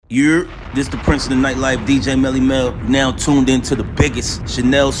This the Prince of the Nightlife, DJ Melly Mel. Now tuned into the biggest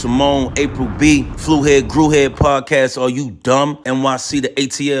Chanel Simone, April B, Flu Head, Grew Head podcast. Are you dumb? NYC, the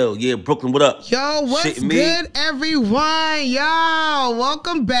ATL. Yeah, Brooklyn, what up? Yo, what's good, everyone? Yo,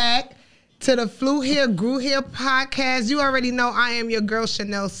 welcome back to the Flu Hair, Grew Hair podcast. You already know I am your girl,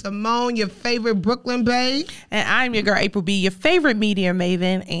 Chanel Simone, your favorite Brooklyn babe. And I'm your girl, April B, your favorite media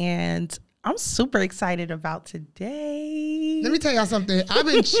maven. And I'm super excited about today. Let me tell y'all something. I've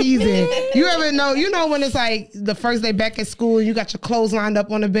been cheesing. You know when it's like the first day back at school and you got your clothes lined up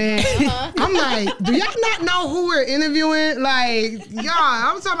on the bed? I'm like, do y'all not know who we're interviewing? Like, y'all,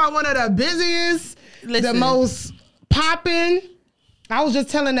 I'm talking about one of the busiest, the most popping. I was just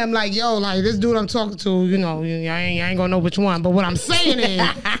telling them, like, yo, like, this dude I'm talking to, you know, I ain't gonna know which one. But what I'm saying is,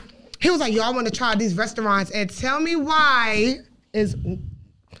 he was like, yo, I want to try these restaurants and tell me why is...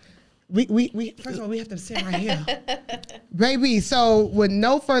 We first of all, we have to sit right here. Baby, so with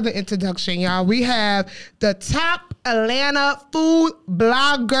no further introduction, y'all, we have the top Atlanta food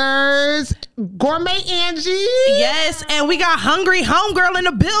bloggers, Gourmet Angie. Yes, and we got Hungry Homegirl in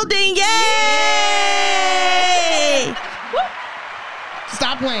the building. Yay!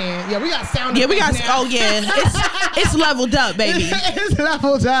 Stop playing. Yeah, we got sound. Yeah, we got. Now. Oh yeah, it's leveled up, baby. It's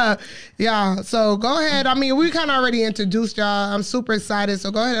leveled up, y'all. So go ahead. I mean, we kind of already introduced y'all. I'm super excited. So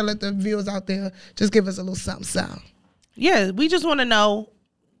go ahead and let the viewers out there just give us a little something. Yeah, we just want to know,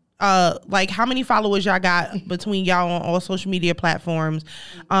 like how many followers y'all got between y'all on all social media platforms,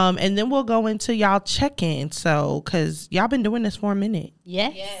 and then we'll go into y'all check-in. So, cause y'all been doing this for a minute.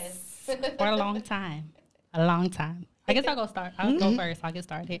 Yes. For a long time. I guess I'll go start. I'll go first. I'll get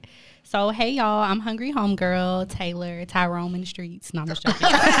started. So, hey, y'all. I'm Hungry Homegirl, Taylor, Tyrone in the streets. No, I'm just joking.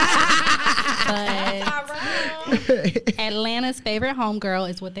 But Atlanta's favorite homegirl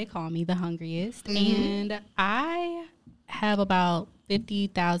is what they call me, the hungriest. And I have about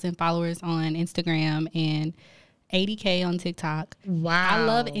 50,000 followers on Instagram and 80K on TikTok. Wow. I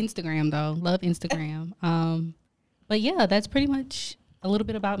love Instagram, though. Love Instagram. But, yeah, that's pretty much a little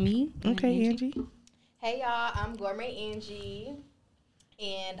bit about me. Okay, Angie. Hey y'all, I'm Gourmet Angie,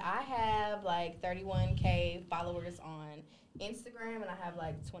 and I have like 31K followers on Instagram, and I have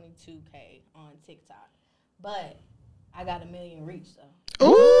like 22K on TikTok. But I got 1 million reach though.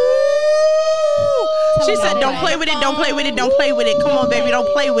 Ooh! She said, "Don't play with it. Don't play with it. Don't play with it. Come on, baby,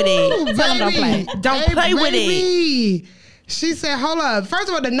 don't play with it. Tell them don't play. Don't play with it." She said, hold up. First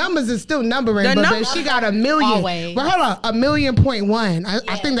of all, the numbers is still numbering, but she got 1 million. Always. But hold up, 1,000,000.1.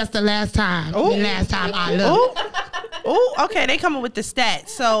 I think that's the last time. Ooh. The last time I looked. Ooh, okay, they coming with the stats.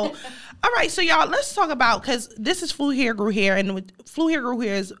 So, all right, so y'all, let's talk about, because this is Flu Hair, Grew Hair, and with Flu Hair, Grew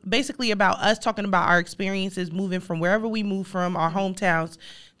Hair is basically about us talking about our experiences moving from wherever we move from, our hometowns,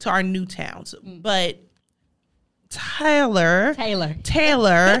 to our new towns. But Taylor. I'm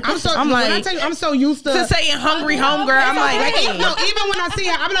I'm so used to saying hungry homegirl. I'm like, hey. No, even when I see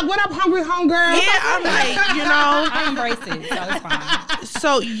her, I'm like, what up, hungry homegirl? Yeah, I'm like, you know. I embrace it, so it's fine.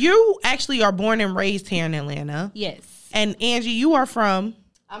 So you actually are born and raised here in Atlanta. Yes. And Angie, you are from?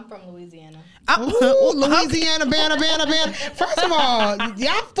 I'm from Louisiana. Ooh, Louisiana, Banna. First of all,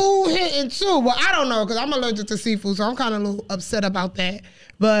 y'all food hitting too. Well, I don't know, because I'm allergic to seafood, so I'm kind of a little upset about that.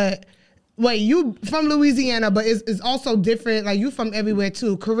 But wait, you from Louisiana, but it's also different. Like, you from everywhere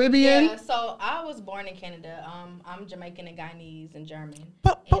too. Caribbean? Yeah, so I was born in Canada. I'm Jamaican and Guyanese and German.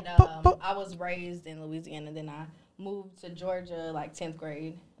 And I was raised in Louisiana. Then I moved to Georgia like 10th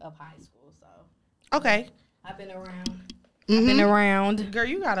grade of high school. So Okay. I've been around. Girl,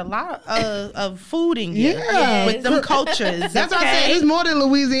 you got a lot of food in you. Yeah. With them cultures. That's what I said. It's more than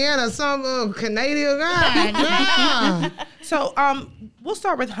Louisiana. Some Canadian guy. Yeah. So, we'll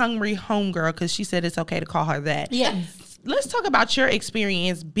start with Hungry Homegirl, because she said it's okay to call her that. Yes. Let's talk about your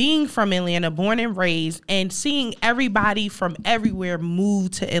experience being from Atlanta, born and raised, and seeing everybody from everywhere move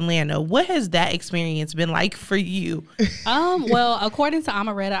to Atlanta. What has that experience been like for you? Well, according to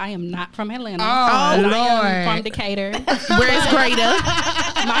Amaretta, I am not from Atlanta. Oh, Lord. I am from Decatur. Where is greater?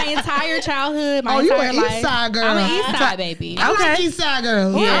 My entire childhood, my you entire an life. East Side girl. I'm an East Side baby. I like Okay. East Side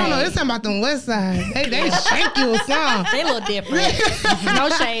girls. Yeah. I don't know. It's something about them West Side. They shake you or something. They look different. No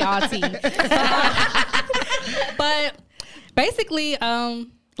shade, RT. But basically,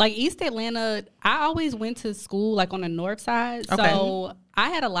 like East Atlanta, I always went to school like on the north side. Okay. So I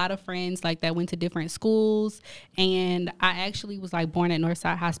had a lot of friends like that went to different schools, and I actually was like born at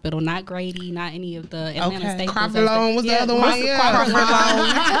Northside Hospital, not Grady, not any of the Atlanta staples. Crawford was the other one.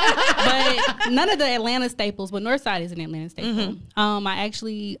 But none of the Atlanta staples, but Northside is an Atlanta staple. I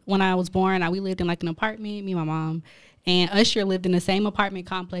actually, when I was born, we lived in like an apartment, me and my mom, and Usher lived in the same apartment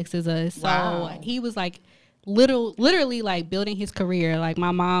complex as us. Wow. So he was like literally like building his career. Like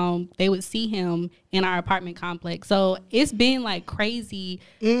my mom, they would see him in our apartment complex. So it's been like crazy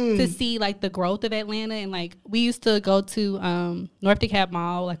to see like the growth of Atlanta. And like we used to go to North DeKalb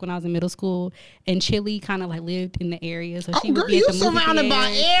Mall like when I was in middle school, and Chili kind of like lived in the area. So she would be at the movie surrounded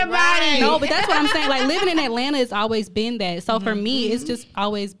by theaters. everybody. No, but that's what I'm saying. Like living in Atlanta has always been that. So for me, it's just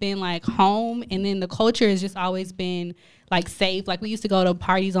always been like home, and then the culture has just always been like safe. Like we used to go to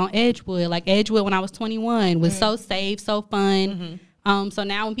parties on Edgewood. Like Edgewood when I was 21 was so safe, so fun. So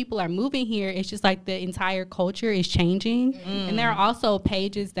now when people are moving here, it's just like the entire culture is changing. And there are also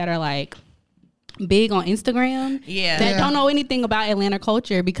pages that are like big on Instagram that don't know anything about Atlanta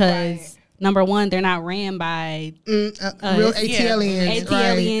culture because number one, they're not ran by real ATLians.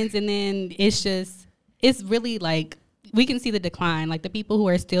 ATLians, and then it's really like we can see the decline. Like the people who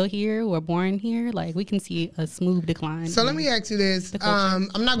are still here, who are born here, like we can see a smooth decline. So let me ask you this. I'm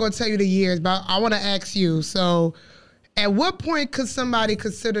not going to tell you the years, but I want to ask you. So at what point could somebody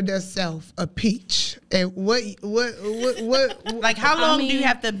consider themselves a peach? And what like how long do you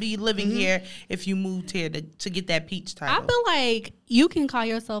have to be living here if you moved here to get that peach title? I feel like you can call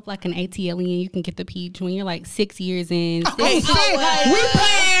yourself like an ATLian. You can get the peach when you're like 6 years in. we passed.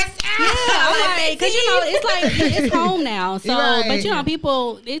 Yeah, I'm like, because you know, it's like it's home now. So, but you know,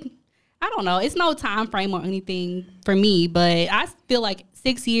 people, I don't know, it's no time frame or anything for me. But I feel like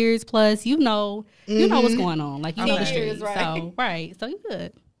 6 years plus, you know what's going on. Like you know the streets. So you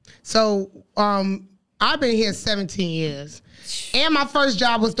good. So I've been here 17 years. And my first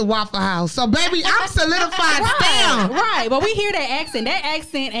job was the Waffle House. So, baby, I'm solidified down. Right, but we hear that accent. That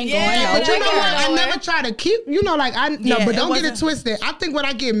accent ain't going nowhere. But you know what? I never try to keep, but don't get it twisted. I think when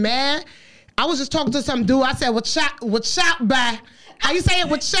I get mad, I was just talking to some dude. I said, what shot by? How you say it?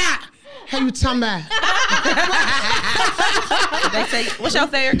 What shot? How you talking about? They say, what's your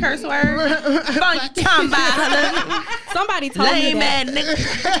favorite curse word? Fuck you talking about. Somebody told me that. Nigga.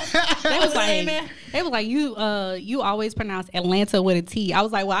 They was like, you always pronounce Atlanta with a T. I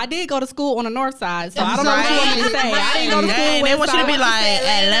was like, well, I did go to school on the north side, so I don't know what you want me to say. I didn't go to school and they want you to be like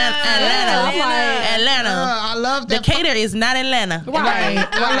Atlanta. I love that. Decatur is not Atlanta. Right.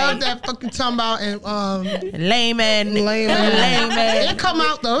 I love that fucking talking about and layman. It come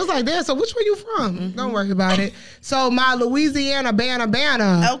out though. It's like, damn, so which way you from? Don't worry about it. So my Louisiana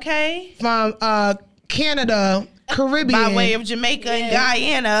banana. Okay. From Canada, Caribbean. By way of Jamaica and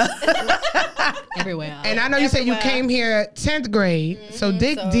Guyana. Everywhere. And I know you said you came here 10th grade, so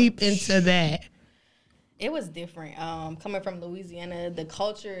dig deep into that. It was different. Coming from Louisiana, the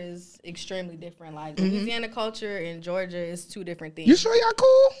culture is extremely different. Like Louisiana culture and Georgia is two different things. You sure y'all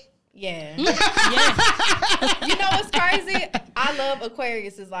cool? Yeah. You know what's crazy? I love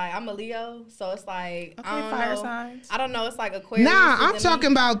Aquarius. It's like I'm a Leo, so it's like fire signs. I don't know. It's like Aquarius. Nah, I'm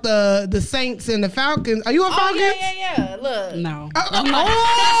talking about the Saints and the Falcons. Are you a Falcons? Yeah. Look. No. I'm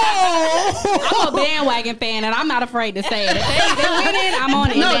a bandwagon fan, and I'm not afraid to say it. If they're winning, I'm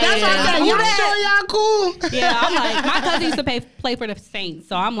on it. No, that's what I'm saying. You sure y'all cool? Yeah, I'm like, my cousin used to play for the Saints,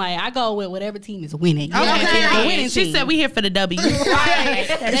 so I'm like, I go with whatever team is winning. Okay. The winning She team. said we here for the W. Right.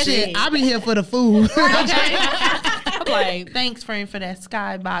 That's Shit, it. I be here for the food. I'm like, thanks, friend, for that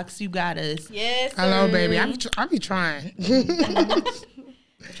skybox. You got us. Yes. Hello, baby. I be trying. I'm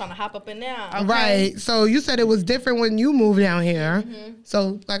trying to hop up and down. Okay. Right. So you said it was different when you moved down here.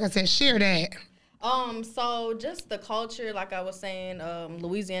 So, like I said, share that. So just the culture, like I was saying,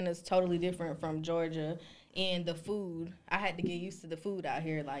 Louisiana is totally different from Georgia. And the food, I had to get used to the food out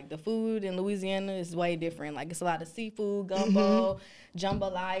here. Like, the food in Louisiana is way different. Like, it's a lot of seafood, gumbo,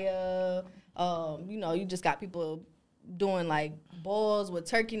 jambalaya. You just got people doing, like, boils with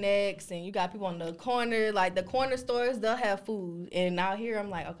turkey necks. And you got people on the corner. Like, the corner stores, they'll have food. And out here, I'm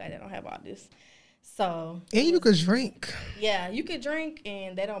like, okay, they don't have all this. So. And you could drink. Yeah, you could drink,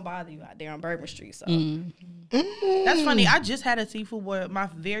 and they don't bother you out there on Bourbon Street. So. That's funny. I just had a seafood boil, my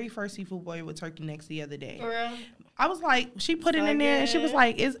very first seafood boil with turkey necks the other day. For real? I was like, she put it in there, and she was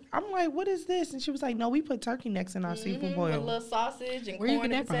like, I'm like, what is this? And she was like, no, we put turkey necks in our seafood boil. With a little sausage and Where you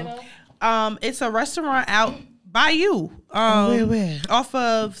corn get and that potato. from? It's a restaurant out by you. Where? Off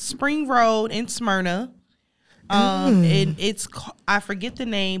of Spring Road in Smyrna. And it's, I forget the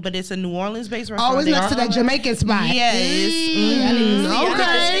name, but it's a New Orleans-based restaurant. Oh, it's next to that Jamaican spot. Yes.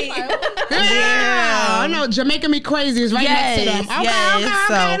 Okay. Yeah. I know. Jamaica me crazy is right next to them.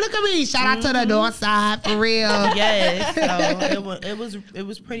 Okay. Look at me. Shout out to the north side, for real. Yes. So it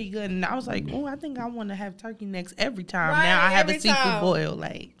was pretty good. And I was like, oh, I think I want to have turkey necks every time. Right, now I have a every seafood time. boil.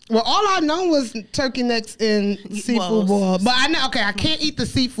 Like, Well, all I know was turkey necks and seafood boil. But I know, okay, I can't eat the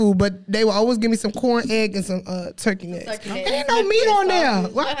seafood, but they will always give me some corn, egg, and some turkey necks. Ain't no meat on there.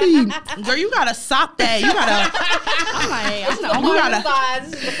 Why be? Girl, you gotta sop that. You gotta. I'm like, I'm The part of the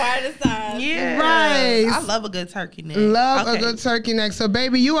sides. This is the part of the sides. Yeah. Right. I love a good turkey neck. Love a good turkey neck. So,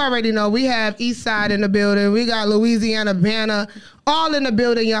 baby, you already know we have East Side in the building. We got Louisiana, Banner, all in the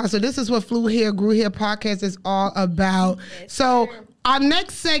building, y'all. So this is what Flew Here, Grew Here podcast is all about. So our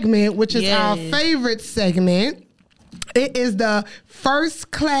next segment, which is our favorite segment, it is the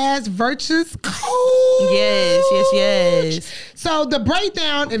first class versus coach. Yes. So the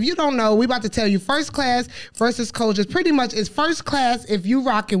breakdown, if you don't know, we about to tell you first class versus coach is pretty much is first class if you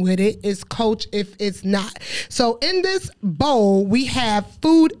rocking with it, it's coach if it's not. So in this bowl, we have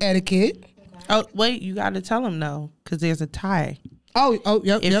food etiquette. Oh, wait, you gotta tell them no, because there's a tie.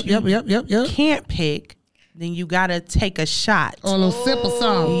 Yep. Can't pick, then you gotta take a shot. Or a little sip of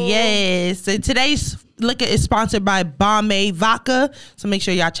something. Yes. So today's liquor is sponsored by Bombay Vodka, so make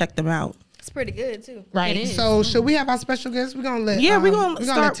sure y'all check them out. It's pretty good too. Right. It is. So should we have our special guest? We're gonna let we're gonna let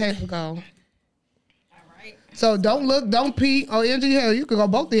start. Taylor go. All right. So don't look, don't pee. Oh, Angie, hell, you could go.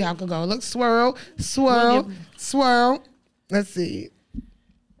 Both of y'all could go. Look, swirl. Let's see.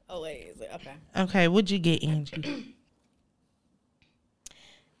 Oh wait, is it okay? Okay, what'd you get, Angie?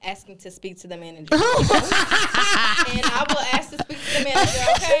 Asking to speak to the manager. And I will ask to speak to the manager,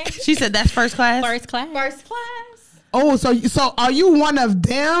 okay? She said that's first class. first class. First class. Oh, so are you one of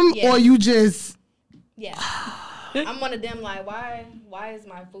them Yeah. or you just? Yeah. I'm one of them, like, why is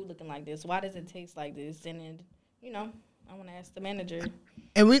my food looking like this? Why does it taste like this? And then, I want to ask the manager.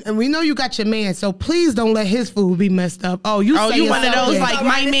 And we know you got your man, so please don't let his food be messed up. Oh, you you one of those like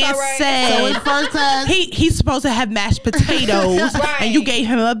my man said. So it's first class. He's supposed to have mashed potatoes, Right. and you gave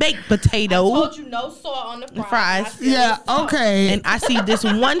him a baked potato. I told you no salt on the fries. Fries. and I still Yeah, put salt. okay. And I see this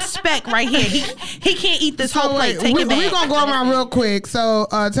one speck right here. He can't eat this whole plate. Take we, it back. We're going to go around real quick. So,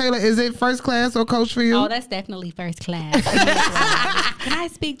 Taylor, is it first class or coach for you? Oh, that's definitely first class. Can I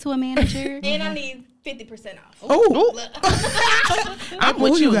speak to a manager? And I need 50% off. Oh, I'm Who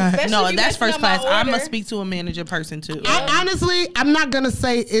with you you. got? Especially No, if you that's messing first up my class. I'm order. gonna speak to a manager person too. honestly, I'm not going to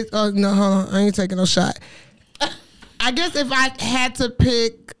say it. No, hold on. I ain't taking no shot. I guess if I had to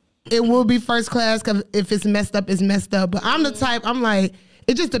pick, it will be first class because if it's messed up, it's messed up. But I'm the type, I'm like,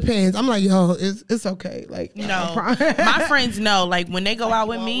 it just depends. I'm like, yo, it's okay. Like, No, my friends know. Like when they go out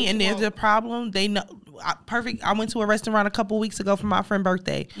with me and there's a problem, they know. Perfect. I went to a restaurant a couple weeks ago for my friend's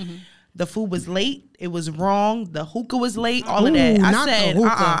birthday. Mm-hmm. The food was late. It was wrong. The hookah was late. All of that. I not the said,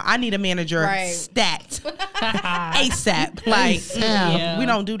 hookah. I need a manager Right. stat ASAP. Like ASAP. we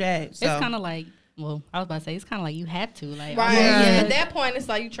don't do that. So. It's kind of like, well, I was about to say, it's kind of like you have to. Like, Right. Yeah. Yeah. At that point, it's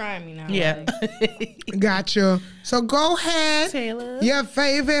like you trying me now. Yeah. Like, Gotcha. So go ahead. Taylor. Your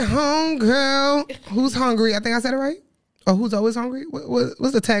favorite homegirl. Who's hungry? I think I said it right. Or who's always hungry?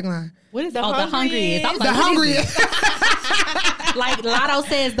 What's the tagline? what is The the hungriest? I was The like, what is hungriest. it? Like Lotto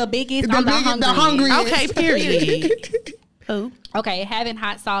says, the biggest. I'm the hungriest. The hungriest. Okay. Period. Who? Okay, having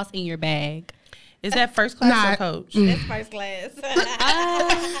hot sauce in your bag. Is that first class Nah. or coach? that's first class.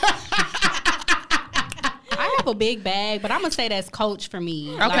 I have a big bag, but I'm gonna say that's coach for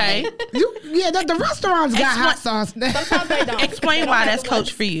me. Okay. Like, The restaurants got hot sauce. Sometimes they don't. Explain why that's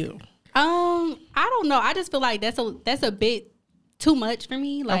coach for you. I don't know. I just feel like that's a bit too much for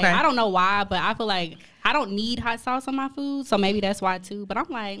me. Like, Okay. I don't know why, but I feel like I don't need hot sauce on my food, so maybe that's why too. But I'm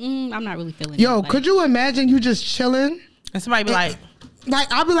like, I'm not really feeling it. Yo, Like, could you imagine you just chilling? And somebody be like,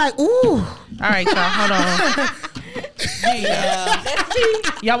 Like, I'll be like, ooh. all right, y'all, hold on. That's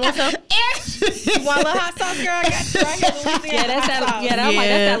tea. Y'all want some? You want a little hot sauce, girl? I got you right here, Louisiana. Yeah, that's hot that. sauce. Yeah, that's like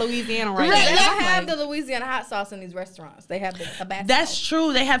Yeah. that's that Louisiana right They there. don't have the Louisiana hot sauce in these restaurants. They have the Tabasco. That's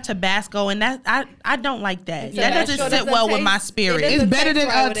true. They have Tabasco, and that I don't like that. Yeah, That sure doesn't sit well with my taste- spirit. it It's doesn't better taste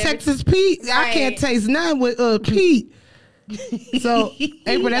than right with Texas Pete. I can't Right. taste none with Pete. So,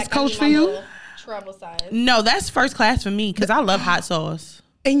 April, that's Like, I coach need for my you? little travel size. No, that's first class for me because I love hot sauce.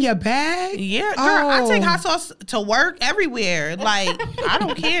 In your bag? Yeah, girl, I take Oh. hot sauce to work everywhere. Like, I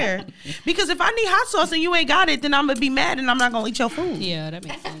don't care. Because if I need hot sauce and you ain't got it, then I'm going to be mad and I'm not going to eat your food. Yeah, that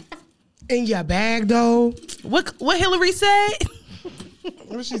makes sense. In your bag, though? What Hillary said?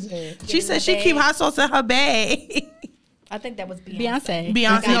 What she said? She said she keep hot sauce in her bag. I think that was Beyonce. Beyonce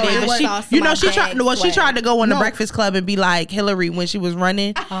I got did, hot but sauce in you know, my she tried. bag Well, she swag. tried to go on the No. Breakfast Club and be like Hillary when she was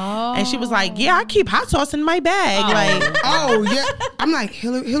running, and she was like, "Yeah, I keep hot sauce in my bag." Like, Oh, yeah. I'm like,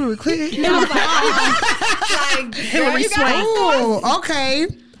 Hillary Clinton? Like, Hillary girl, you got Swank. Oh, okay.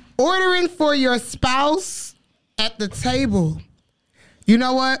 Ordering for your spouse at the table. You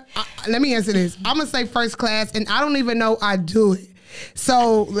know what? Let me answer this. I'm going to say first class, and I don't even know I do it.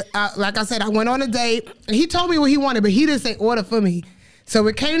 So, like I said, I went on a date. He told me what he wanted, but he didn't say order for me. So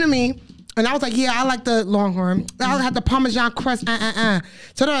it came to me, and I was like, yeah, I like the Longhorn. I'll have the Parmesan crust,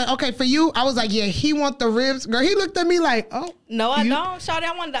 So they're like, okay, for you? I was like, yeah, he want the ribs. Girl, he looked at me like, oh. No, I don't. Shawty,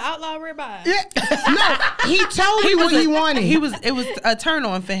 I wanted the outlaw ribeye. Yeah. No, he told me what he wanted. It was a turn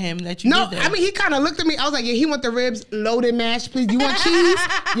on for him that you did that. I mean, he kind of looked at me. I was like, yeah, he want the ribs, loaded mashed, please. You want cheese?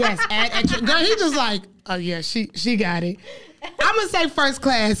 Yes, add extra. Girl, he just like, oh, yeah, she got it. I'm going to say first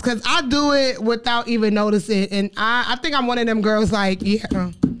class because I do it without even noticing. And I think I'm one of them girls like,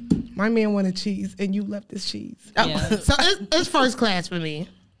 yeah, my man wanted cheese and you left this cheese. Yeah. So it's first class for me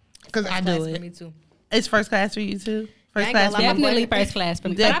because I do it. For me too. It's first class for you too? First I ain't class? gonna lie, Definitely first class for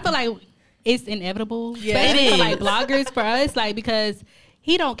me. But I feel like it's inevitable. Yeah. Especially It for like is. bloggers, for us, like because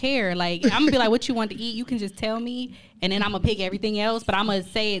he don't care. Like I'm gonna be like, what you want to eat? You can just tell me, and then I'm gonna pick everything else. But I'm gonna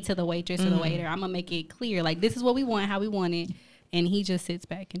say it to the waitress or the waiter. I'm gonna make it clear, like this is what we want, how we want it, and he just sits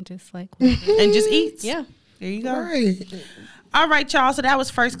back and just like And just eats? yeah. There you go. Right. All right, y'all. So that was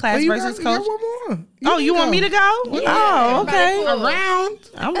first class versus You got coach. one more. You want me to go? Oh, okay. Around.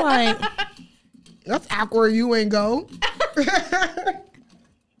 I'm like, That's awkward. You ain't go.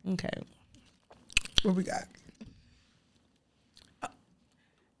 okay. What we got?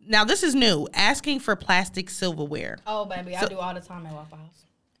 Now this is new. Asking for plastic silverware. Oh, baby, I do all the time at Waffle House.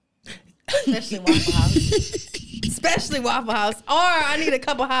 Especially Waffle House. Especially Waffle House. Or I need a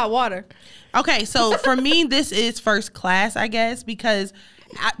cup of hot water. Okay, so for me, this is first class, I guess, because,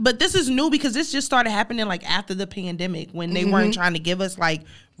 but this is new because this just started happening like after the pandemic when they weren't trying to give us like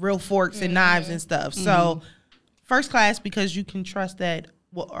real forks and knives and stuff. So first class because you can trust that,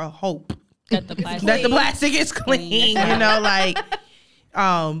 or hope That the plastic. that the plastic is clean, you know, like.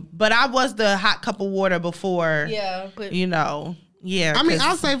 But I was the hot cup of water before. Yeah, but You know. Yeah. I mean, 'cause-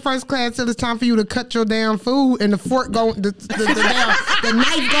 I'll say first class till it's time for you to cut your damn food and the fork go, the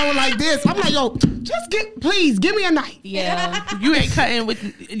knife going like this. I'm like, yo, just please give me a knife. Yeah. you ain't cutting with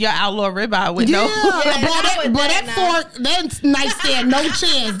your outlaw ribeye with no. That fork, that knife stand no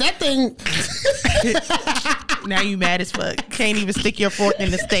chance. That thing. Now you mad as fuck. Can't even stick your fork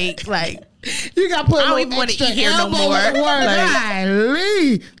in the steak. Like, You got to put I don't a even little wanna extra eat here no elbow more. at work. Like-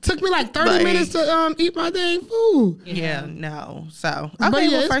 Golly. Took me like 30 Like- minutes to eat my dang food. yeah, no. So, okay, But yeah,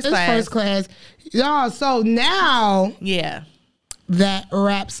 well, it's first class. first class. Y'all, so now Yeah. that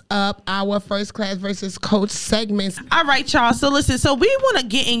wraps up our first class versus coach segments. All right, y'all. So listen, so we want to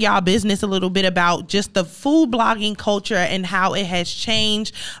get in y'all business a little bit about just the food blogging culture and how it has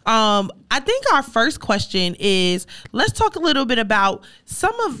changed. I think our first question is, let's talk a little bit about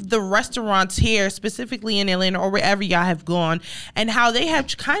some of the restaurants here, specifically in Atlanta or wherever y'all have gone, and how they have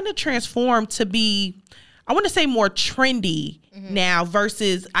kind of transformed to be, I want to say, more trendy now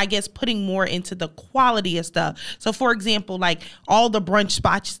versus, I guess, putting more into the quality of stuff. So, for example, like all the brunch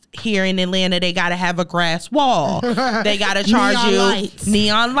spots here in Atlanta, they got to have a grass wall. They got to charge Neon you lights.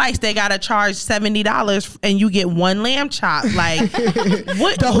 neon lights. They got to charge $70 and you get one lamb chop. Like,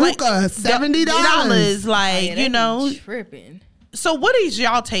 what? The like, hookah, $70. Like, yeah, you know. tripping. So, what is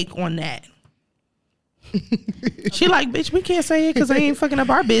y'all take on that? She like, bitch, we can't say it because they ain't fucking up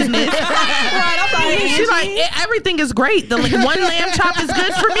our business. Right, I'm like, she like, everything is great. The one lamb chop is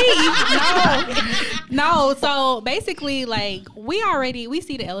good for me. No, so basically, like, we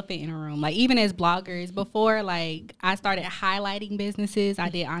see the elephant in the room. Like, even as bloggers, before, like, I started highlighting businesses, I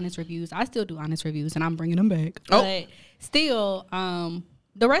did honest reviews. I still do honest reviews, and I'm bringing them back. Oh. But still,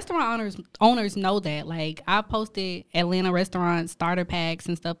 the restaurant owners know that. Like, I posted Atlanta restaurant starter packs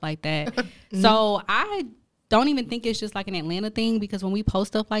and stuff like that. So I don't even think it's just like an Atlanta thing, because when we post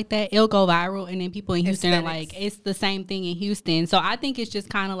stuff like that, it'll go viral, and then people in Houston are like, it's the same thing in Houston. So I think it's just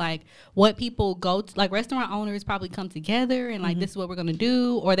kind of like what people go to, like restaurant owners probably come together and like, this is what we're gonna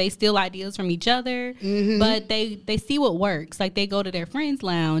do, or they steal ideas from each other, but they see what works. Like, they go to their friend's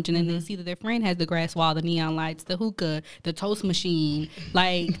lounge and then they see that their friend has the grass wall, the neon lights, the hookah, the toast machine,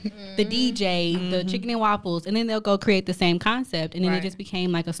 like the DJ, the chicken and waffles, and then they'll go create the same concept, and then it just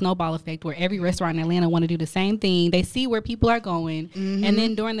became like a snowball effect where every restaurant in Atlanta want to do the same thing. They see where people are going, and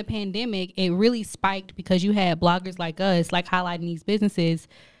then during the pandemic, it really spiked because you had bloggers like us, like, highlighting these businesses,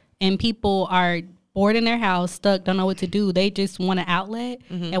 and people are bored in their house, stuck, don't know what to do. They just want an outlet,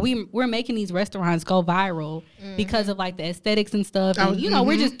 and we're making these restaurants go viral because of like the aesthetics and stuff. And you know,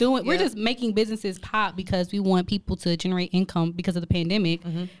 we're just making businesses pop because we want people to generate income because of the pandemic.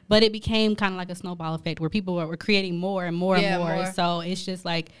 But it became kind of like a snowball effect where people were creating more and more and more. So it's just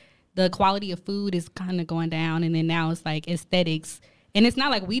like, the quality of food is kind of going down, and then now it's like aesthetics. And it's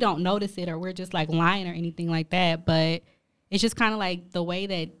not like we don't notice it or we're just like lying or anything like that, but it's just kind of like the way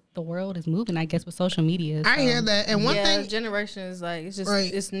that the world is moving, I guess, with social media. I hear that. And one thing, generation is like, it's just,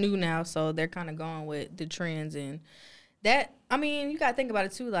 Right. it's new now. So they're kind of going with the trends and that, I mean, you got to think about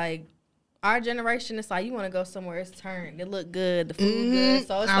it too. Like, our generation, it's like you want to go somewhere, it's turned, it look good, the food good.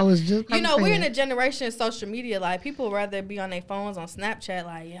 So it's I like, was just you know, gonna we're say in a that. generation of social media. Like, people rather be on their phones on Snapchat.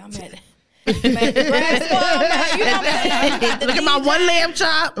 Like, yeah, I'm at the grass farm, like, you know what I'm saying? Look at my one lamb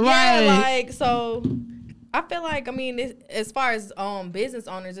chop. Right. Yeah, like, so I feel like, I mean, as far as business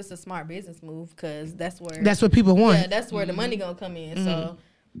owners, it's a smart business move because that's what people want. Yeah, that's where the money gonna come in. So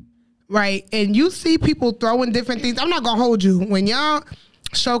Right. And you see people throwing different things. I'm not going to hold you. When y'all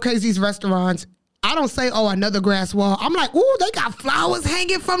showcase these restaurants, I don't say, oh, another grass wall. I'm like, ooh, they got flowers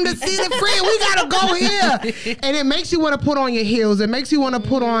hanging from the ceiling, friend. We got to go here. And it makes you want to put on your heels. It makes you want to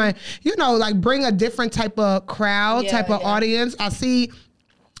put on, you know, like bring a different type of crowd, type of audience. I see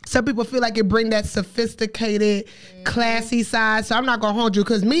some people feel like it bring that sophisticated, classy side. So I'm not going to hold you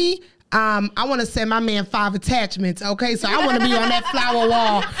because me, I want to send my man 5 attachments, okay? So I want to be on that flower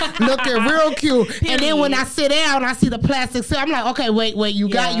wall looking real cute. And then when I sit down, I see the plastic set. I'm like, okay, wait, you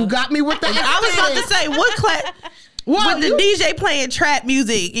got me with that. I was about to say, what class? With the DJ playing trap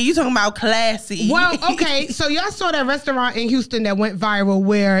music, and you talking about classy. Well, okay, so y'all saw that restaurant in Houston that went viral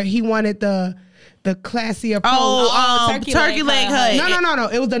where he wanted the classy approach. Turkey Leg Hut. No.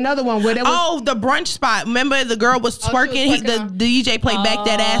 It was another one where there was. The brunch spot. Remember the girl was twerking. The DJ played back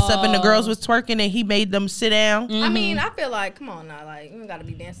that ass up, and the girls was twerking, and he made them sit down. I mean, I feel like, come on now, like you don't gotta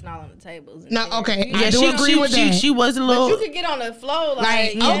be dancing all on the tables. And No, shit. okay, Yeah, I do agree with that. She was a little. But you could get on the floor,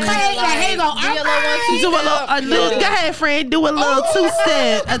 Like, like, okay, like, here you go. do your little Okay. 1, 2, Do a little. Go ahead, friend. Do a little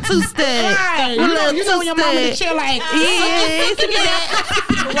two-step. A two-step. Right. You know when your mama in the chair like,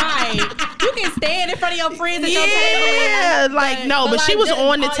 Right. You can stand in front of your friends at your table. Yeah, like no, but she was that-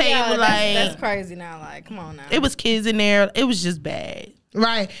 on the oh, table. yeah, like that's crazy now. Like, come on now. it was kids in there. It was just bad.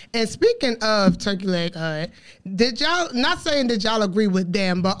 Right. And speaking of Turkey Leg Hut, did y'all, not saying that y'all agree with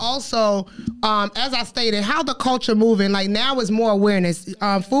them, but also, as I stated, how the culture moving, like now is more awareness.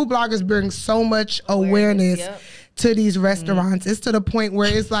 Food bloggers bring so much awareness Yep. to these restaurants. It's to the point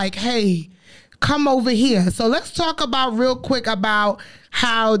where it's like, hey, come over here. So let's talk about real quick about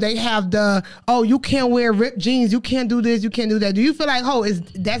how they have you can't wear ripped jeans, you can't do this, you can't do that. Do you feel like,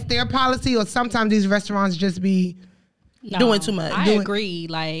 that's their policy, or sometimes these restaurants just be doing too much? I agree.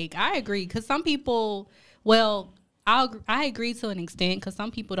 Like, I agree. Because some people, I agree to an extent because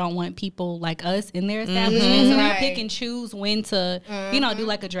some people don't want people like us in their establishment. So they pick and choose when to, do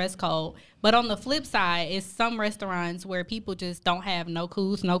like a dress code. But on the flip side, it's some restaurants where people just don't have no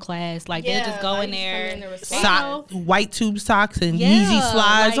coos, no class. Like, they'll just go in there. White tube socks and Yeezy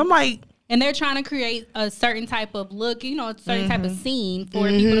slides. I'm like, and they're trying to create a certain type of look, a certain type of scene for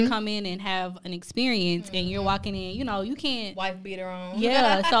people to come in and have an experience. And you're walking in, you can't. Wife beater on.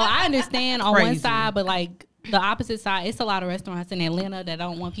 Yeah, so I understand on one Crazy. side, but like the opposite side, it's a lot of restaurants in Atlanta that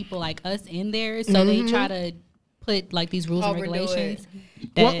don't want people like us in there. So they try to put like these rules and Overdo regulations.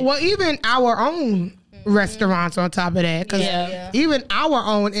 well, even our own restaurants on top of that, because even our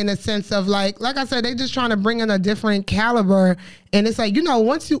own, in a sense of like I said, they just trying to bring in a different caliber. And it's like,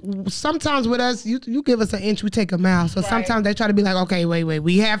 sometimes with us, you give us an inch, we take a mile. So sometimes they try to be like, okay, wait,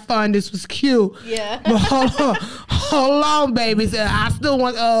 we had fun, this was cute. Yeah. But hold on, baby. So I still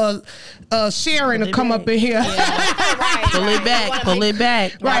want Sharon to come up in here. pull it back.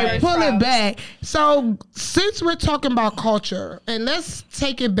 Right, pull it back. So since we're talking about culture, and let's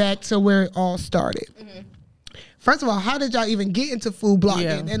take it back to where it all started. First of all, how did y'all even get into food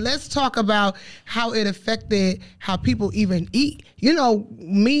blogging? Yeah. And let's talk about how it affected how people even eat. I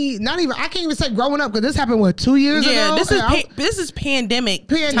can't even say growing up, because this happened, 2 years ago? Yeah, this is pandemic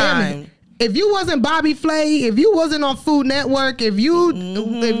time. If you wasn't Bobby Flay, if you wasn't on Food Network, if you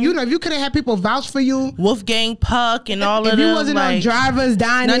couldn't have people vouch for you, Wolfgang Puck and all of them, if you wasn't on Drivers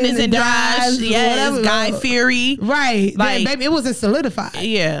Dining and Drives, whatever, Guy Fieri, right? Like, baby, it wasn't solidified.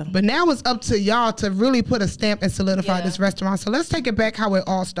 Yeah, but now it's up to y'all to really put a stamp and solidify this restaurant. So let's take it back how it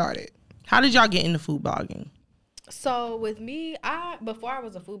all started. How did y'all get into food blogging? So with me, before I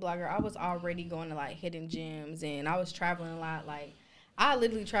was a food blogger, I was already going to like hidden gems, and I was traveling a lot. Like, I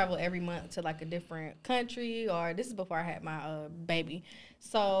literally travel every month to like a different country, or this is before I had my baby.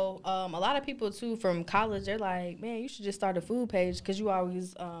 So a lot of people too from college, they're like, man, you should just start a food page, because you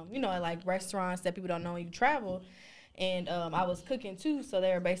always, at like restaurants that people don't know when you travel. And I was cooking too, so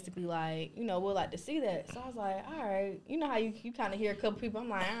they were basically like, we'd like to see that. So I was like, all right, you know how you kind of hear a couple people, I'm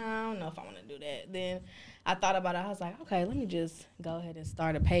like, I don't know if I want to do that. Then I thought about it, I was like, okay, let me just go ahead and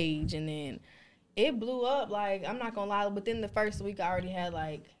start a page. And then it blew up. Like, I'm not gonna lie, within the first week I already had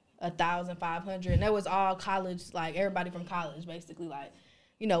like 1,500, and that was all college, like everybody from college basically, like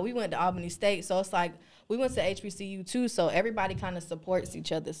you know, we went to Albany State, so it's like we went to HBCU too, so everybody kind of supports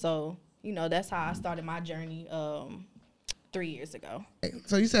each other. So, you know, that's how I started my journey 3 years ago.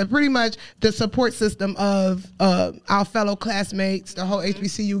 So you said pretty much the support system of our fellow classmates, the whole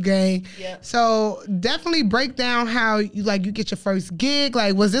HBCU gang. Yep. So definitely break down how you get your first gig.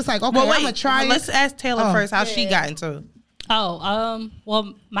 Like, was this like, okay, I'm gonna try it? Let's ask Taylor first how she got into it.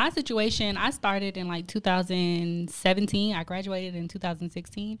 Well, my situation, I started in like 2017. I graduated in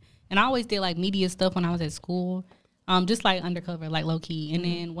 2016. And I always did like media stuff when I was at school, just like undercover, like low key. And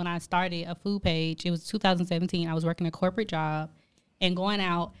then when I started a food page, it was 2017. I was working a corporate job and going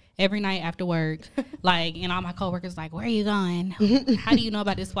out every night after work, like, and all my coworkers like, where are you going? How do you know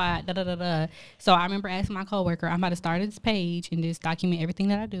about this spot? Da, da, da, da. So I remember asking my coworker, I'm about to start this page and just document everything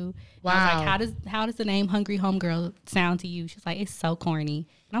that I do. Wow. And I was like, how does the name Hungry Homegirl sound to you? She's like, it's so corny.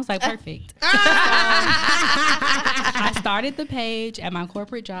 And I was like, perfect. I started the page at my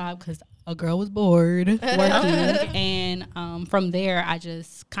corporate job because a girl was bored working. And from there, I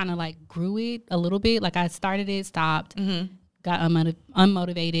just kind of like grew it a little bit. Like I started it, stopped. Got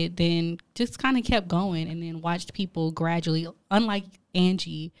unmotivated, then just kind of kept going and then watched people gradually, unlike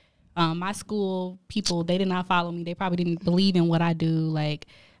Angie, my school people, they did not follow me. They probably didn't believe in what I do. Like,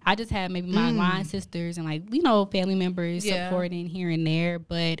 I just had maybe my line sisters and like, you know, family members supporting here and there,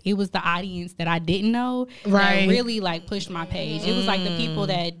 but it was the audience that I didn't know that really like pushed my page. It was like the people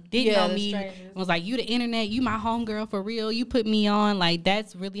that didn't know me and was like, you the internet, you my homegirl for real, you put me on. Like,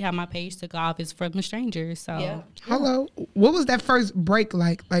 that's really how my page took off, is from a stranger. So Hello, what was that first break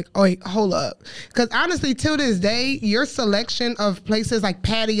like? Like, oh wait, hold up, because honestly, till this day, your selection of places like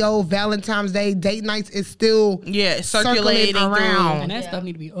patio, Valentine's Day, date nights is still circulating around, and that stuff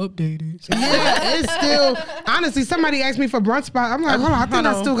need to be updated. So. Yeah, it's still, honestly, somebody asked me for brunch spot. I'm like, hold on, I think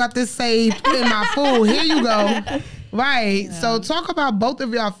I still got this saved in my food. Here you go. Right. Yeah. So talk about both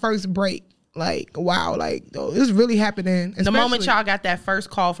of y'all first break. Like, wow, like, oh, this really happening. The moment y'all got that first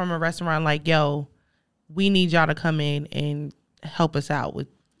call from a restaurant, like, yo, we need y'all to come in and help us out with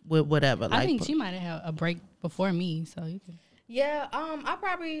whatever. I think she might have had a break before me, so you can. Yeah,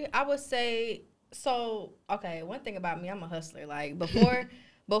 I would say, so, okay, one thing about me, I'm a hustler. Like, before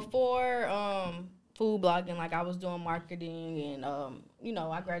food blogging, like, I was doing marketing and, you know,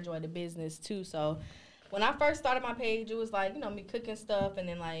 I graduated business too. So when I first started my page, it was like, you know, me cooking stuff and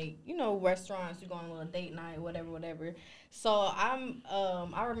then like, you know, restaurants, you go on a little date night, whatever. So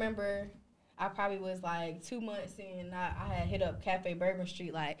I remember I probably was like 2 months in, I had hit up Cafe Bourbon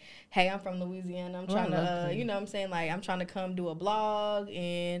Street like, hey, I'm from Louisiana. I'm trying to, you know what I'm saying? Like, I'm trying to come do a blog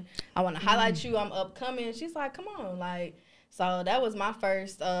and I want to highlight you. I'm upcoming. She's like, come on. Like, so that was my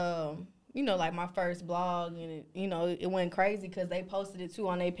first, you know, like my first blog. And, you know, it went crazy because they posted it too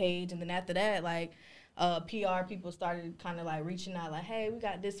on their page. And then after that, like, PR people started kind of like reaching out like, hey, we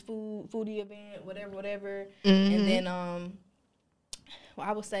got this foodie event, whatever. And then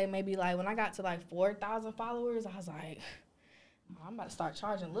I would say maybe like when I got to like 4,000 followers, I was like, I'm about to start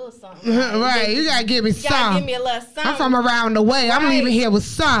charging a little something. Right, you gotta give me some. Give me a little something. I'm from around the way. I'm leaving here with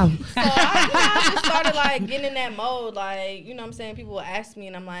some. So I just started like getting in that mode, like, you know what I'm saying? People would ask me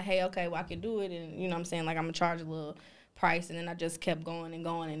and I'm like, hey, okay, well, I could do it. And you know what I'm saying? Like, I'm gonna charge a little price. And then I just kept going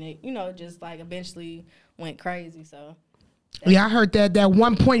and it, you know, just like eventually went crazy. So yeah, I heard that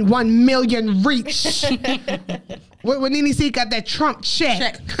 1.1 million reach. When Nene C got that Trump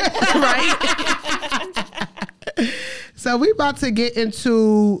check. Right? So we about to get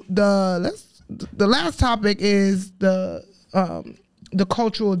into the last topic is the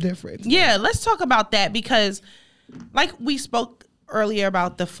cultural difference. Yeah, let's talk about that because like we spoke earlier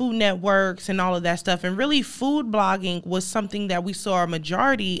about the food networks and all of that stuff, and really food blogging was something that we saw a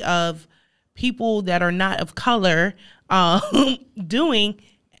majority of people that are not of color doing,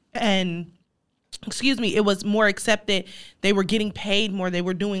 and it was more accepted. They were getting paid more. They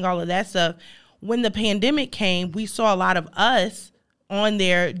were doing all of that stuff. When the pandemic came, we saw a lot of us on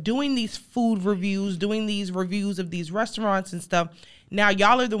there doing these food reviews, doing these reviews of these restaurants and stuff. Now,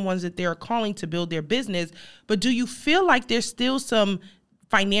 y'all are the ones that they're calling to build their business. But do you feel like there's still some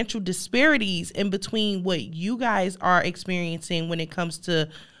financial disparities in between what you guys are experiencing when it comes to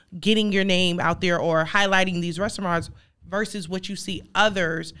getting your name out there or highlighting these restaurants versus what you see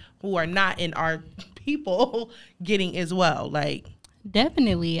others who are not in our people getting as well? Like,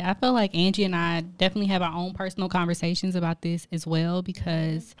 definitely. I feel like Angie and I definitely have our own personal conversations about this as well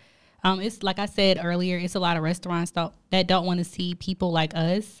because it's like I said earlier, it's a lot of restaurants that don't want to see people like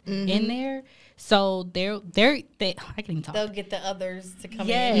us in there. So they I can't even talk. They'll get the others to come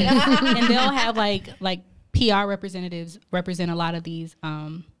in. And they'll have like PR representatives represent a lot of these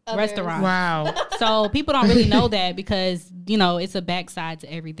restaurants. Wow. So people don't really know that because, it's a backside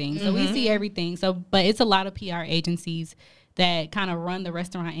to everything. So we see everything. So, but it's a lot of PR agencies that kind of run the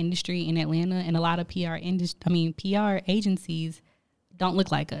restaurant industry in Atlanta, and a lot of PR agencies don't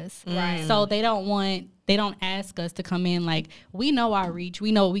look like us. Right. So they don't ask us to come in like, we know our reach,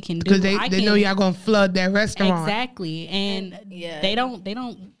 we know what we can do. Because they know y'all gonna flood that restaurant. Exactly. And they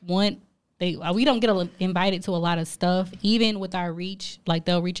don't want we don't get invited to a lot of stuff, even with our reach. Like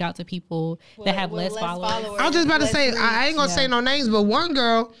they'll reach out to people that have less followers. I was just about to say, I ain't gonna say no names, but one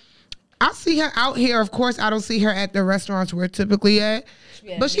girl, I see her out here. Of course, I don't see her at the restaurants we're typically at,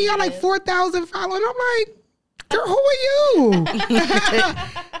 but she got like 4,000 followers. I'm like, girl, who are you?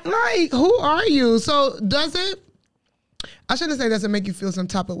 Like, who are you? So I shouldn't say doesn't make you feel some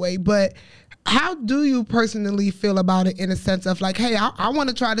type of way, but how do you personally feel about it in a sense of like, hey, I want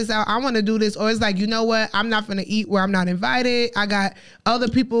to try this out. I want to do this. Or it's like, you know what? I'm not going to eat where I'm not invited. I got other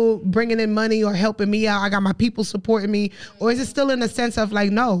people bringing in money or helping me out. I got my people supporting me. Or is it still in a sense of like,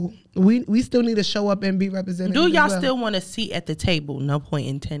 no, we still need to show up and be represented? Do y'all still want a seat at the table? No point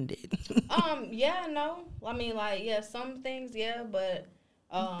intended. Yeah, no. I mean, like, yeah, some things, yeah, but...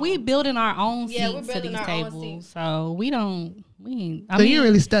 we building our own Yeah, seats we're to building these our own tables, seats. so we ain't. So you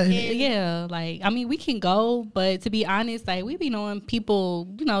really studying? Yeah, like we can go, but to be honest, like we be knowing people.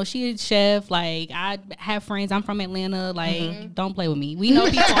 She a chef. Like I have friends. I'm from Atlanta. Like don't play with me. We know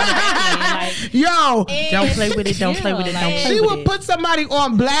people on the back end. Like Yo, Don't play with it. Don't play with it. Don't play she with will it. put somebody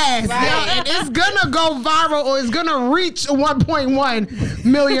on blast, Right. yo, and it's gonna go viral or it's gonna reach 1.1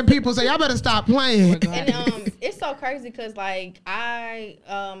 million people. So y'all better stop playing. And it's so crazy because like I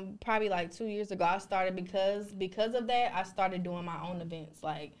probably like 2 years ago I started because of that I started doing my own events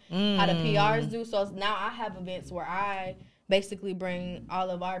like how the PRs do. So now I have events where I basically bring all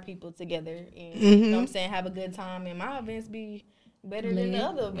of our people together and you know what I'm saying, have a good time, and my events be better than the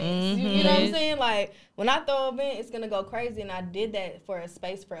other events. You know what I'm saying? Like when I throw an event, it's gonna go crazy, and I did that for a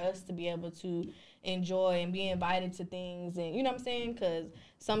space for us to be able to enjoy and be invited to things, and you know what I'm saying? Because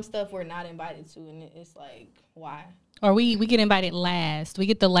some stuff we're not invited to, and it's like, why? Or we get invited last. We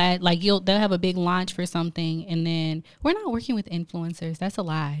get the last, like they'll have a big launch for something, and then we're not working with influencers. That's a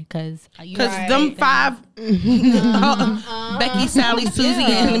lie, because them five, Becky, Sally, Susie,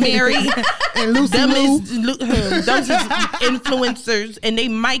 and Mary, And Lucy them Lou. those is influencers, and they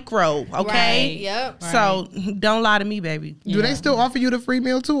micro, okay? Right. Yep. So don't lie to me, baby. Do they still offer you the free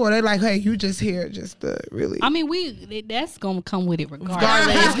meal too, or they like, hey, you just here just to really? I mean, that's gonna come with it regardless.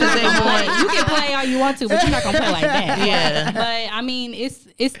 Regardless, 'cause they want. You can play all you want to, but you're not gonna play like that. Yeah. But I mean, it's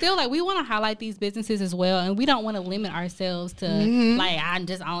still like we want to highlight these businesses as well, and we don't want to limit ourselves to like I'm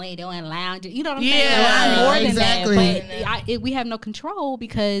just only doing lounge. You know what I'm saying? Yeah. Like, I'm more than Exactly. that. But we have no control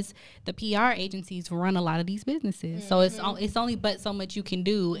because the PR agencies run a lot of these businesses. So it's only but so much you can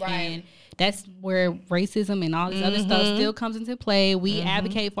do, Right. and that's where racism and all this other stuff still comes into play. We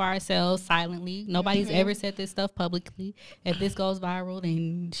advocate for ourselves silently. Nobody's ever said this stuff publicly. If this goes viral,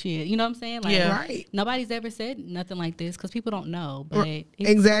 then shit. You know what I'm saying? Like, Yeah. Right. Nobody's ever said nothing like this because people don't know. But it's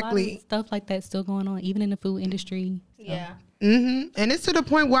Exactly. a lot of stuff like that still going on, even in the food industry. Yeah. And it's to the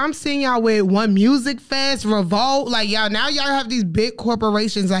point where I'm seeing y'all with One Music Fest, Revolt. Like y'all have these big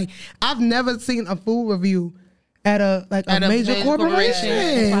corporations. Like I've never seen a food review at a major corporation.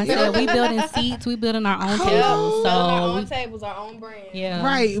 That's why I said we building seats, we building our own tables. Building our So own tables, our own brand. yeah,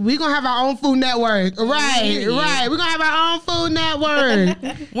 Right, we gonna have our own food network. Right, right. We gonna have our own food network.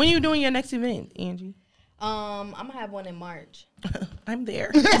 When you doing your next event, Angie? I'm gonna have one in March. I'm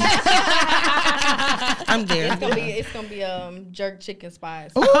there. I'm there. It's gonna be jerk chicken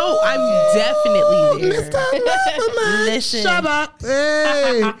spice. Oh, I'm definitely there. Listen. Shut up.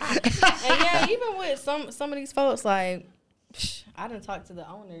 Hey. And yeah, even with some of these folks, like I done talked to the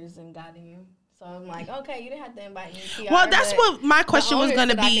owners and got in. So I'm like, okay, you didn't have to invite me. PR, Well, that's but what my question the was owners going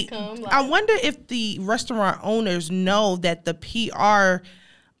to said I be. could come, I like- wonder if the restaurant owners know that the PR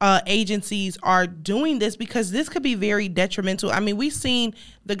agencies are doing this, because this could be very detrimental. I mean, we've seen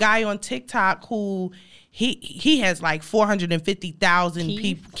the guy on TikTok who he has like 450,000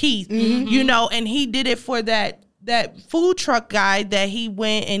 people, Keith, you know, and he did it for that food truck guy that he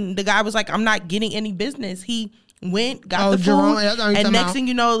went, and the guy was like, I'm not getting any business. He went, got the food, Jerome, that's what I'm and talking next about. thing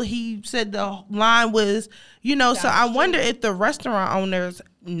you know, he said the line was, you know, so I wonder if the restaurant owners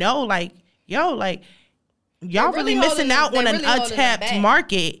know, like, yo, like, y'all really missing out on an untapped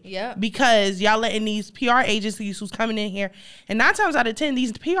market. Yep. Because y'all letting these PR agencies who's coming in here, and 9 times out of 10,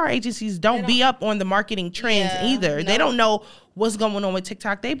 these PR agencies don't be up on the marketing trends either. They don't know what's going on with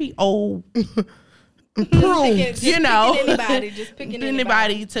TikTok. They be old. Just You know, just picking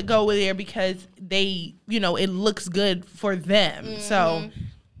anybody to go with there because they, you know, it looks good for them. So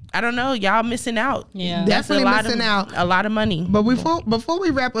I don't know. Y'all missing out. Yeah. Definitely missing out. A lot of money. But before we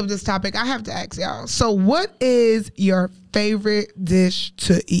wrap up this topic, I have to ask y'all. So, what is your favorite dish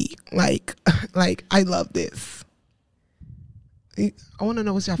to eat? Like I love this. I want to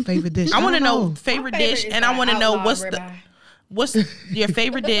know what's your favorite dish. I want to don't know favorite My dish, favorite and is I want to know ribeye. what's your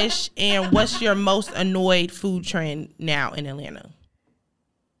favorite dish and what's your most annoyed food trend now in Atlanta.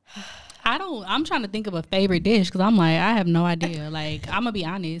 I'm trying to think of a favorite dish because I'm like, I have no idea. Like, I'm gonna be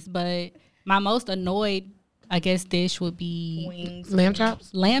honest, but my most annoyed, I guess, dish would be Wings. Lamb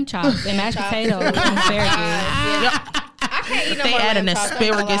chops. lamb chops and mashed potatoes and asparagus. I can't eat If no they more add lamb an chops,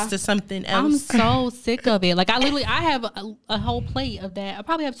 asparagus to something I'm else. so sick of it. Like, I have a whole plate of that. I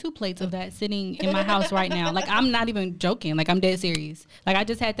probably have 2 plates of that sitting in my house right now. Like, I'm not even joking. Like, I'm dead serious. Like, I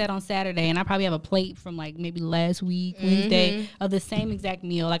just had that on Saturday, and I probably have a plate from, like, maybe last week, Wednesday, of the same exact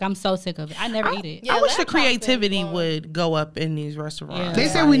meal. Like, I'm so sick of it. I never eat it. Yeah, I wish the lamb chops creativity is fun. would go up in these restaurants. Yeah. They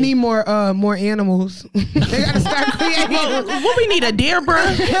said we need more animals. They gotta start creating What we need, a deer, bro?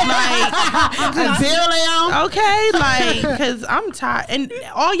 Like, a deer lamb. okay, like, because I'm tired. And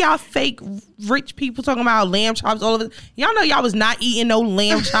all y'all fake rich people talking about lamb chops, all of it. Y'all know y'all was not eating no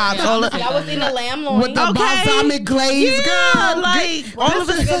lamb chops. All of Y'all was eating a lamb loin. With the balsamic glaze, yeah, girl. like all of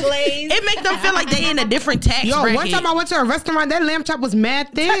This is it. good glaze. It make them feel like they in a different tax Yo, bracket. one time I went to a restaurant, that lamb chop was mad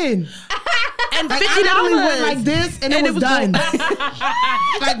thin. and Like, $50. I literally went like this, and it was done.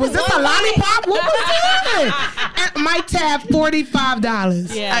 Like, was this a lollipop? What was it? And my tab,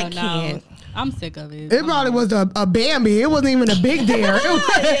 $45. Yeah, I no. can't. I'm sick of it. It probably was a Bambi. It wasn't even a big deer. It was,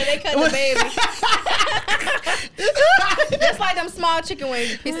 Yeah, they cut the baby. That's like them small chicken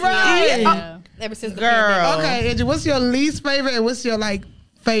wings. Pissing me Right. off. Yeah. Ever since the Girl. pandemic. Okay, Angie, what's your least favorite and what's your like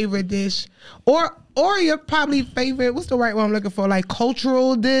favorite dish? Or your probably favorite, what's the right one I'm looking for? Like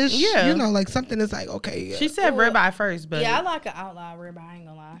cultural dish? Yeah. You know, like something that's like, okay. Yeah. She said ribeye first, but Yeah, I like an outlaw ribeye. I ain't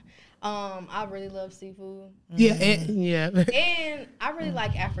gonna lie. I really love seafood, Yeah, yeah. and I really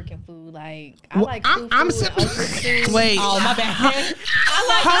like African food. Like I Well, like I'm- fufu I'm and so- okra stew. wait. Oh, my bad.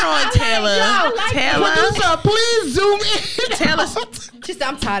 Hold on, Taylor. Taylor. Producer, please zoom in. Taylor. She said,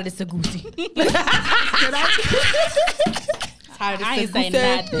 I'm tired of this agouti. Tired of I this ain't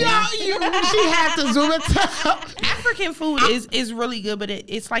saying agouti. nothing. She had to zoom it up. African food is really good, but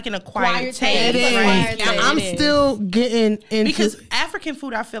it's like an acquired Acquired taste. It is. Right. And I'm It is. still getting into Because African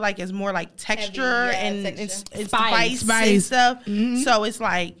food, I feel like is more like texture Heavy, yeah, and texture. and Spice. spice and stuff. So it's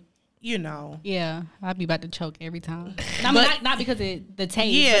like, you know. Yeah, I'd be about to choke every time. And I'm But- not because of the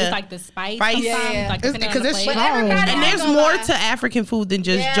taste, Yeah. but it's like the spice. Spice. Sometimes, Yeah. like It's- depending on 'cause the it's flavor. strong. everybody- And I there's ain't gonna more lie. to African food than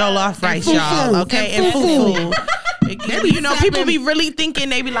just Yeah. jollof rice, fufu. y'all. Okay, And and fufu. fufu. You know, people be really thinking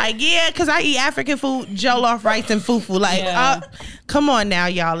they be like, yeah, because I eat African food, jollof rice and fufu. Like, Yeah. come on now,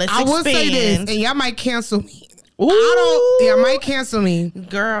 y'all. Let's I expand. will say this, and y'all might cancel me. Ooh. Y'all might cancel me.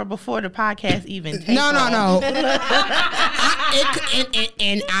 Girl, before the podcast even takes No. off.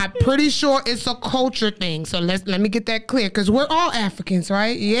 And I'm pretty sure it's a culture thing. So let me get that clear, because we're all Africans,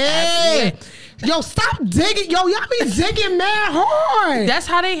 right? Yeah. Yo, stop digging. Yo, y'all be digging mad hard. That's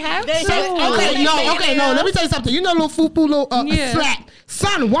how they have They to. do. Okay, no. Let me tell you something. You know, little fufu, little Yeah. flat.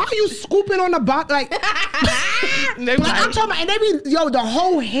 Son, why are you scooping on the bottom? Like, They like, like- I'm talking about, and they be, yo, the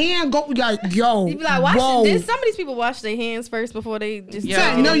whole hand go, like, yo. You be like, whoa. did some of these people wash their hands first before they just Yeah. Son,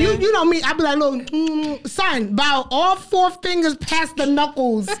 take it no, in there? you know me. I be like, look, son, about all 4 fingers past the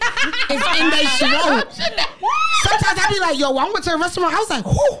knuckles is in their throat. Sometimes I be like, yo, I went to a restaurant. I was like,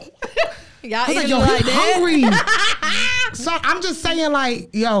 whoo. Y'all I was like, eating yo, like he that? hungry. So I'm just saying, like,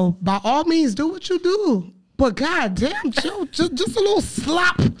 yo, by all means, do what you do. But god damn, Joe, just a little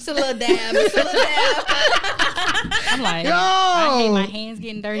slop. It's a little dab. It's a little dab. I'm like, Yo. I hate my hands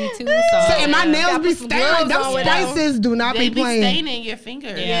getting dirty too. So, So, and my nails Gotta be put some stained. gloves Them on with that one. spices do not They be be playing. staining your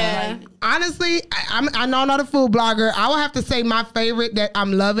fingers. Yeah. Like, Honestly, I know I'm not a food blogger. I will have to say my favorite that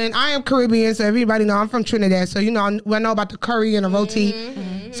I'm loving. I am Caribbean, so everybody know I'm from Trinidad. So, you know, I know about the curry and the roti.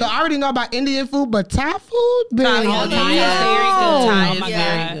 So I already know about Indian food, but Thai food, baby. Thai Oh, food. Thai is Yeah. very good. Thai Oh is my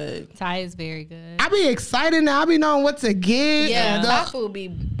very God. good. Thai is very good. I be excited now. I be knowing what to get. Yeah, The- Thai food be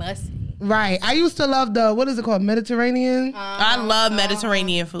busting. right. I used to love the, what is it called? Mediterranean? I love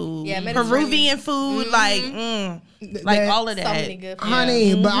Mediterranean food. Yeah, Mediterranean. Peruvian food, like That- all of So that. many good food.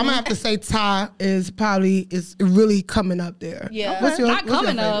 Honey, but I'm gonna have to say Thai is really coming up there. Yeah. What's your, Not what's your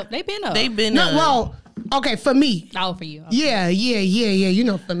coming favorite? up. They've been up. They've been No, well, okay, for me. Oh, for you. Okay. Yeah. You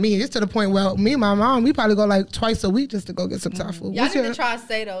know, for me, it's to the point where me and my mom, we probably go like twice a week just to go get some Thai food. Y'all What's need your- to try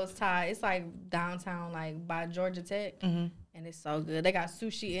Sato's Thai. It's like downtown, like by Georgia Tech, and it's so good. They got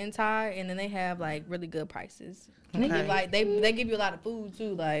sushi in Thai, and then they have like really good prices. And they give like they give you a lot of food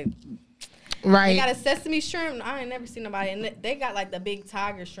too. Like Right. They got a sesame shrimp. I ain't never seen nobody. And they got like the big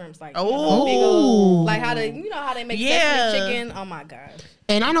tiger shrimps. Like, Oh. big old, like how they make Yeah. sesame chicken. Oh my God.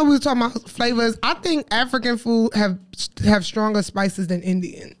 And I know we were talking about flavors. I think African food have stronger spices than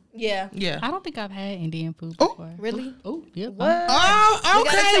Indian. Yeah. Yeah. I don't think I've had Indian food Oh. before. Really? Oh, yep. What? Oh, We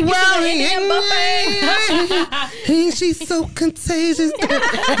gotta okay. take you to Well, the Indian buffet. she's so contagious.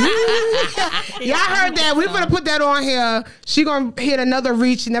 Y'all heard that? We're gonna put that on here. She gonna hit another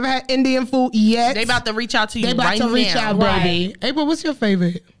reach. She never had Indian food yet. They about to reach out to you They about right to reach now. out, baby. April, what's your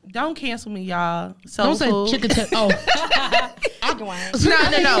favorite? Don't cancel me, y'all. Soul Don't say food. chicken. Oh, Chicken wine.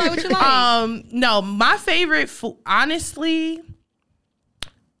 No. What you like? No, my favorite food, honestly,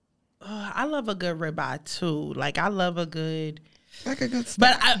 I love a good ribeye too. Like I love a good, like a good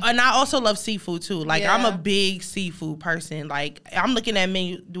but I also love seafood too. Like I'm a Yeah. big seafood person. Like I'm looking at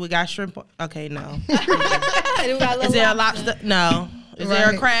menu. Do we got shrimp? Okay, no. Is there a lobster? No. Is there a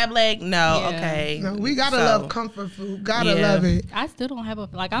Right. crab leg? No. Yeah. Okay. No, we gotta So, love comfort food. Gotta Yeah. love it. I still don't have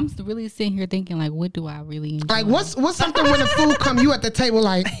I'm really sitting here thinking like, what do I really enjoy? Like, what's something when the food come, you at the table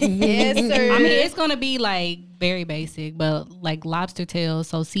like, Yes, sir. I mean, it's gonna be like very basic, but like lobster tails,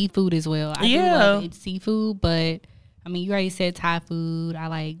 so seafood as well. I do love seafood, but I mean, you already said Thai food. I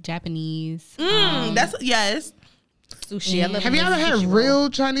like Japanese. That's yes. sushi. I love have you ever had real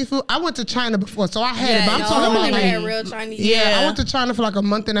Chinese food? I went to China before, so I had it. But I'm No, talking I about never like, had real Chinese. yeah, I went to China for like a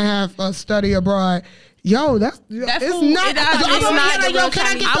month and a half study abroad. Yo, That it's food, not. it's I'm not like, the yo, real can I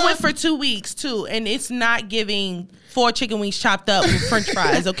Chinese. get I the- went for 2 weeks too, and it's not giving 4 chicken wings chopped up with French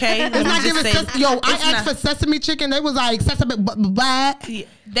fries. Okay, It's not giving yo, I asked for sesame chicken. They was like sesame, but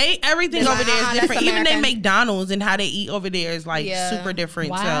They everything over there is that's different. Even they American. McDonald's and how they eat over there is like Yeah. super different.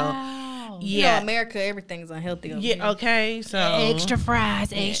 So Wow. You yeah, know, America, everything's unhealthy. Over yeah. here. Okay, so Extra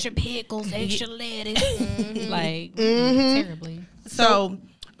fries, extra pickles, extra lettuce. Like terribly. So,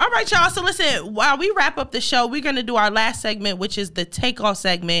 all right, y'all. So listen, while we wrap up the show, we're going to do our last segment, which is the takeoff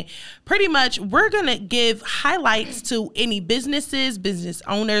segment. Pretty much, we're going to give highlights to any businesses, business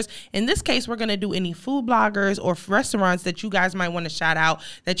owners. In this case, we're going to do any food bloggers or restaurants that you guys might want to shout out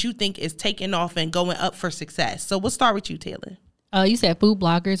that you think is taking off and going up for success. So we'll start with you, Taylor. You said food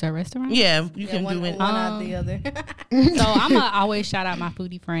bloggers or restaurants? Yeah, you Yeah, can one do it. out the other. So I'm going to always shout out my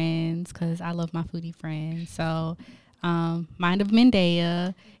foodie friends because I love my foodie friends. So Mind of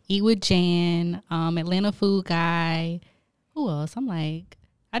Mendea, Eat with Jan, Atlanta Food Guy. Who else? I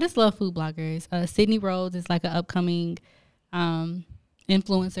just love food bloggers. Sydney Rhodes is like an upcoming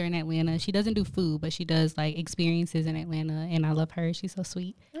influencer in Atlanta. She doesn't do food, but she does like experiences in Atlanta, and I love her. She's so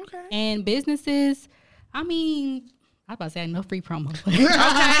sweet. Okay. And businesses, I mean, I was about to say no free promo.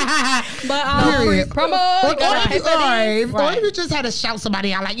 But Period. promo. Or Right. if you just had to shout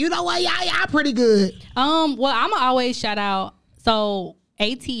somebody out, like, you know what, y'all pretty good. Well, I'm gonna always shout out. So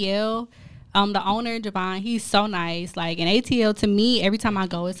ATL, the owner Javon, he's so nice. Like, and ATL to me, every time I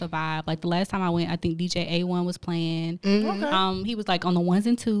go, it's a vibe. Like the last time I went, I think DJ A1 was playing. He was like on the ones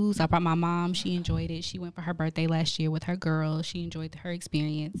and twos. I brought my mom. She enjoyed it. She went for her birthday last year with her girls. She enjoyed her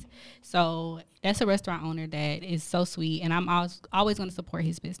experience. So that's a restaurant owner that is so sweet, and I'm always going to support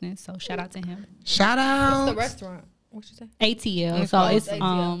his business. So shout out to him. Shout out. What's the restaurant? What you say? ATL. So it's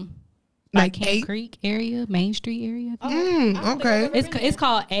ATL. Like Camp eight? Creek area, Main Street area. Okay. It's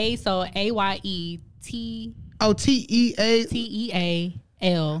called A, so AYET Oh, TEA.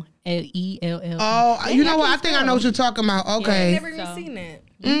 TEALLELL. Oh, you know what? I think I know what you're talking about. I Okay. never even So- seen that.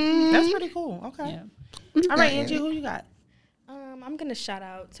 That's pretty cool. Okay. Yeah. All right, Angie, who you got? I'm gonna shout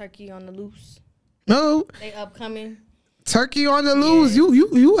out Turkey on the Loose. No, They upcoming turkey on the loose.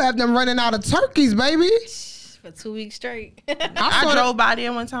 You have them running out of turkeys, baby. for 2 weeks straight. I saw drove by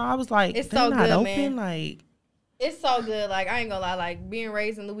there one time. I was like, It's they're so not good, open. man. Like, It's so good. Like, I ain't gonna lie. Like, being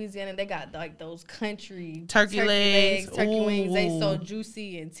raised in Louisiana, they got like those country Turkey legs. turkey wings. They so Ooh.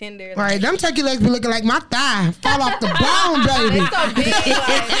 juicy and tender. Right, them turkey legs be looking like my thigh. Fall off the bone, baby. They so big. Like,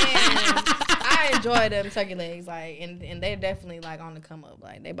 man, I enjoy them turkey legs. Like, and they're definitely like on the come up.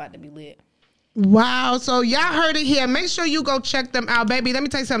 Like, they about to be lit. Wow, so y'all heard it here. Make sure you go check them out, baby. Let me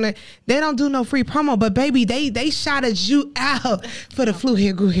tell you something. They don't do no free promo, but baby, they shouted you out for the Flew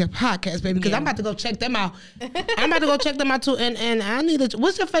Here, Grew Here podcast, baby. Because I'm about to go check them out. I'm about to go check them out too. And I need to.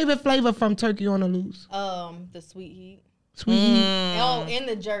 What's your favorite flavor from Turkey on the Loose? The sweet heat. Sweet heat. Oh, and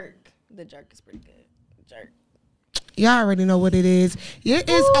the jerk. The jerk is pretty good. Jerk. Y'all already know what it is. It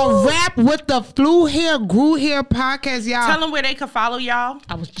is a wrap with the Flew Here, Grew Here podcast, y'all. tell them where they can follow y'all.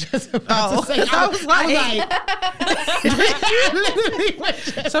 I was just about to say. I was like,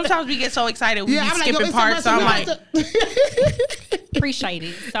 Sometimes we get so excited we be I'm skipping yo, parts. So I'm like, Appreciate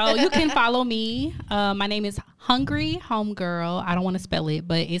it. So you can follow me. My name is Hungry Homegirl. I don't want to spell it,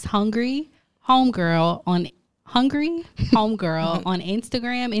 but it's Hungry Homegirl on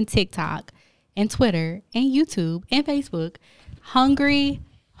Instagram and TikTok and Twitter and YouTube and Facebook. Hungry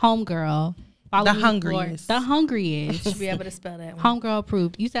Homegirl. Follow The me hungriest. The hungriest. Should be able to spell that one. Homegirl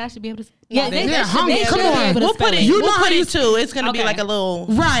approved. You said I should be able to. Hungry. Come on. We'll put it. You know We'll how put you- it too. It's gonna be Okay. like a little.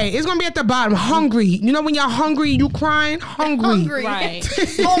 Right. It's gonna be at the bottom. Hungry. You know when y'all hungry, you crying? Hungry. Hungry. Right.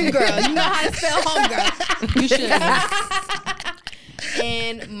 Homegirl. You know how to spell homegirl. You should.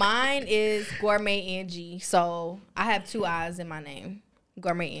 And mine is Gourmet Angie. So I have 2 eyes in my name.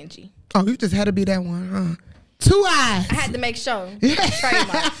 Gourmet Angie. Oh, you just had to be that one, huh? 2 eyes. I had to make sure.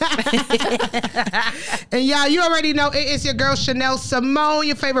 Trademark. And y'all, you already know it's your girl Chanel Simone,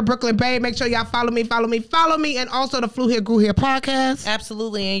 your favorite Brooklyn babe. Make sure y'all follow me, and also the Flew Here, Grew Here podcast.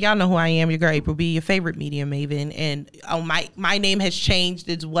 Absolutely, and y'all know who I am. Your girl April B, your favorite media maven, and my name has changed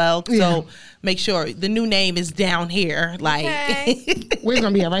as well. So Yeah. make sure the new name is down here, like Okay. Where's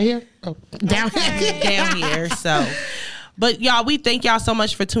gonna be at? Right here? Oh, down here. down here. So. But y'all, we thank y'all so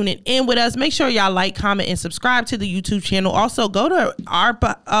much for tuning in with us. Make sure y'all like, comment, and subscribe to the YouTube channel. Also, go to our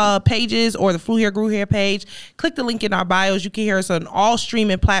pages or the Flew Here, Grew Here page. Click the link in our bios. You can hear us on all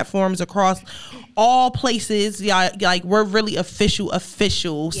streaming platforms across all places. Y'all, like, we're really official. Yes,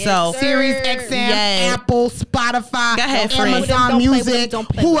 So sir. Sirius XM, Yes. Apple, Spotify, Go ahead, friend. Amazon Don't play with Music. them, don't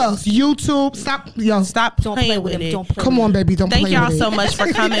play Who with else? YouTube. stop playing with it. Come on, baby. Don't Thank play y'all with so it. much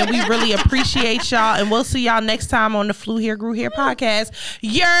for coming. We really appreciate y'all, and we'll see y'all next time on the Flew Here, Grew Here podcast.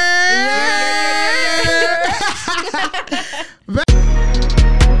 Yeah.